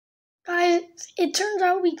Guys, it turns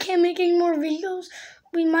out we can't make any more videos.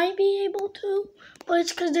 We might be able to, but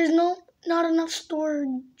it's because there's not enough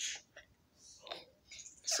storage.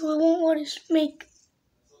 So it won't let us make...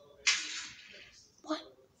 What?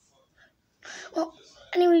 Well,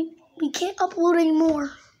 anyway, we can't upload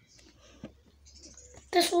anymore.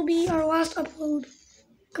 This will be our last upload.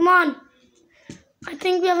 Come on. I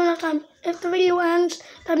think we have enough time. If the video ends,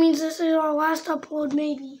 that means this is our last upload,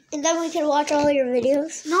 maybe. And then we can watch all your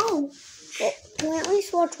videos? No. Well, can we at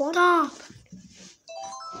least watch one? Stop.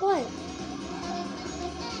 What?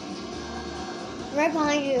 Right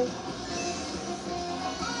behind you.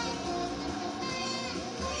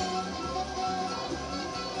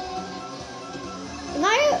 Am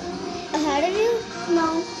I ahead of you?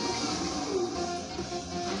 No.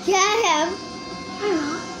 Yeah, I am. I'm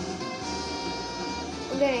not.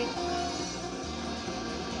 Okay.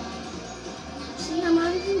 See, I'm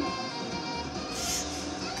out of you.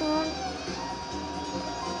 Come on.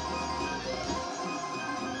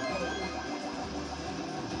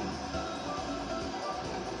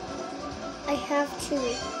 I have to.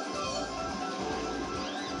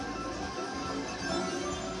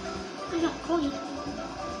 I got coin.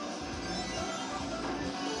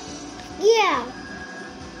 Yeah.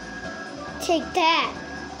 Take that.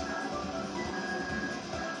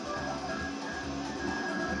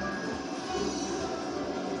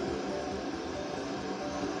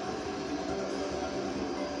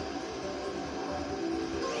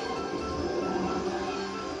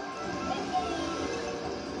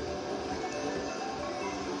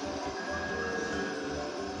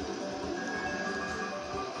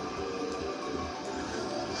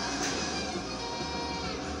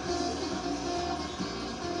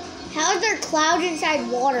 How is there clouds inside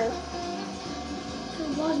water?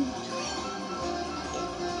 There wasn't.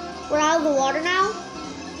 We're out of the water now?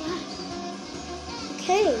 Yes.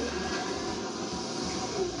 Okay.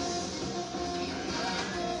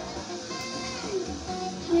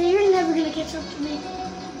 Yeah, you're never gonna catch up to me.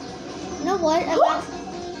 You know what?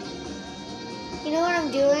 You know what I'm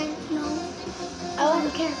doing? No. I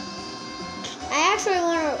don't care. I actually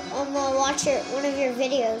want to watch one of your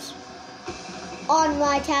videos on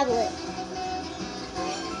my tablet.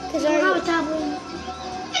 You don't have a tablet.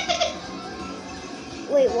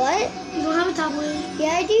 Wait, what? You don't have a tablet.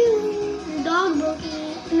 Yeah, I do. Your dog broke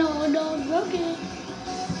it. No, a dog broke it.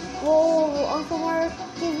 Well, Uncle Mark,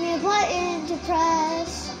 give me a button to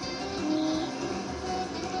press.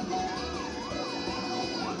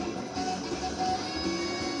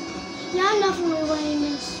 Yeah, I'm definitely playing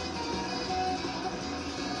this.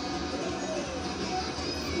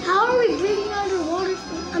 How are we breathing underwater?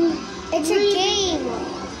 It's a game.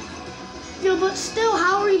 Yeah, but still,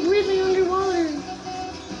 how are we breathing underwater?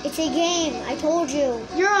 It's a game. I told you.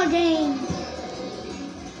 You're a game.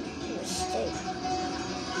 Mistake.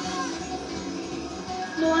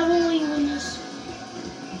 No, I won't let you win this.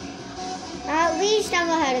 At least I'm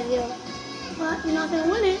ahead of you. But you're not gonna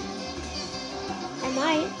win it. I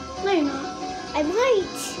might. No, you're not. I might.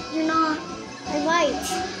 You're not. I might.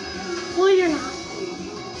 Well, you're not.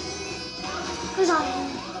 Because I am.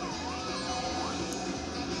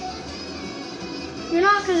 You're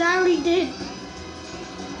not, because I already did.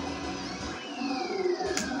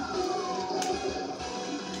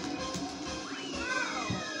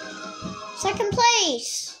 Second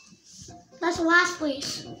place. That's last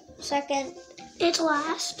place. Second. It's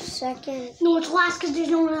last. Second. No, it's last because there's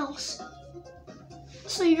no one else.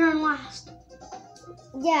 So you're in last.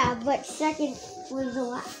 Yeah, but second was the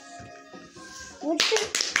last. What's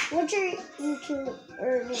your YouTube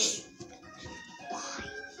name? Why?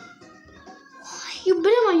 You've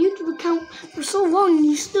been on my YouTube account for so long and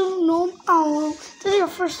you still don't know. Oh, this is your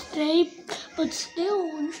first day, but still,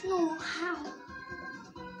 you should know how.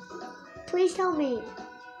 Please tell me.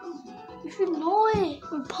 You should know it.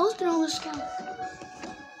 We're posted on this account.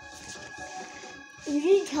 You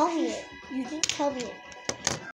didn't tell me it. You didn't tell me it.